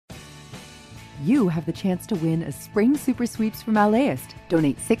you have the chance to win a spring super sweeps from LAist.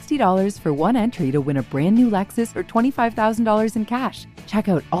 Donate $60 for one entry to win a brand new Lexus or $25,000 in cash. Check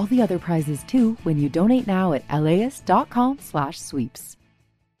out all the other prizes too when you donate now at laist.com/sweeps.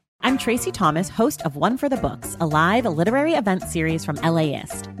 I'm Tracy Thomas, host of One for the Books, a live literary event series from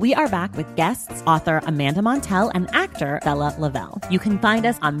LAist. We are back with guests, author Amanda Montell and actor Bella Lavelle. You can find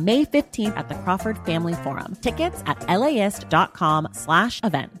us on May 15th at the Crawford Family Forum. Tickets at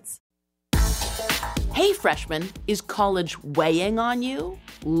laist.com/events. Hey, freshmen, is college weighing on you?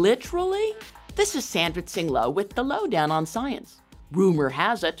 Literally? This is Sandra Tsinglow with the Lowdown on Science. Rumor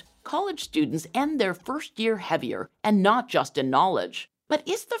has it, college students end their first year heavier, and not just in knowledge. But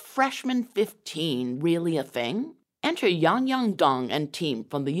is the freshman 15 really a thing? Enter Yang Dong and team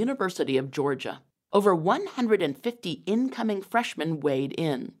from the University of Georgia. Over 150 incoming freshmen weighed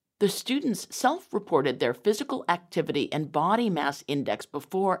in. The students self-reported their physical activity and body mass index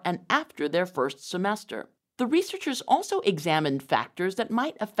before and after their first semester. The researchers also examined factors that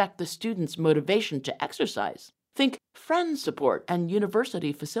might affect the students' motivation to exercise. Think friend support and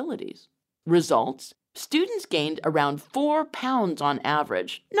university facilities. Results? Students gained around 4 pounds on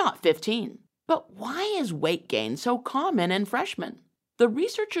average, not 15. But why is weight gain so common in freshmen? The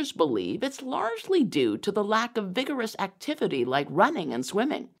researchers believe it's largely due to the lack of vigorous activity like running and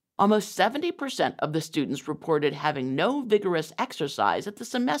swimming. Almost 70% of the students reported having no vigorous exercise at the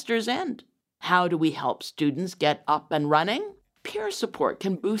semester's end. How do we help students get up and running? Peer support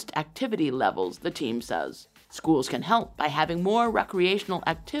can boost activity levels, the team says. Schools can help by having more recreational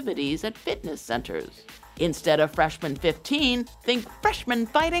activities at fitness centers. Instead of freshman 15, think freshman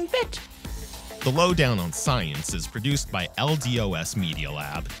fighting fit. The Lowdown on Science is produced by LDOS Media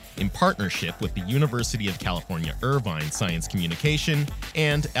Lab in partnership with the University of California Irvine Science Communication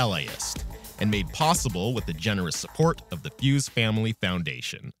and LAist, and made possible with the generous support of the Fuse Family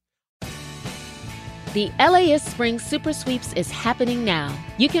Foundation. The LAist Spring Super Sweeps is happening now.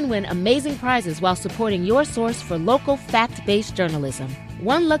 You can win amazing prizes while supporting your source for local fact-based journalism.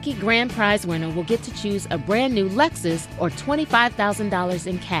 One lucky grand prize winner will get to choose a brand new Lexus or $25,000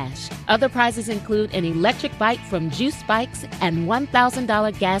 in cash. Other prizes include an electric bike from Juice Bikes and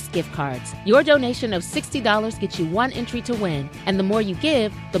 $1,000 gas gift cards. Your donation of $60 gets you one entry to win, and the more you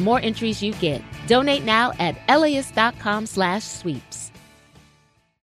give, the more entries you get. Donate now at laist.com/sweeps.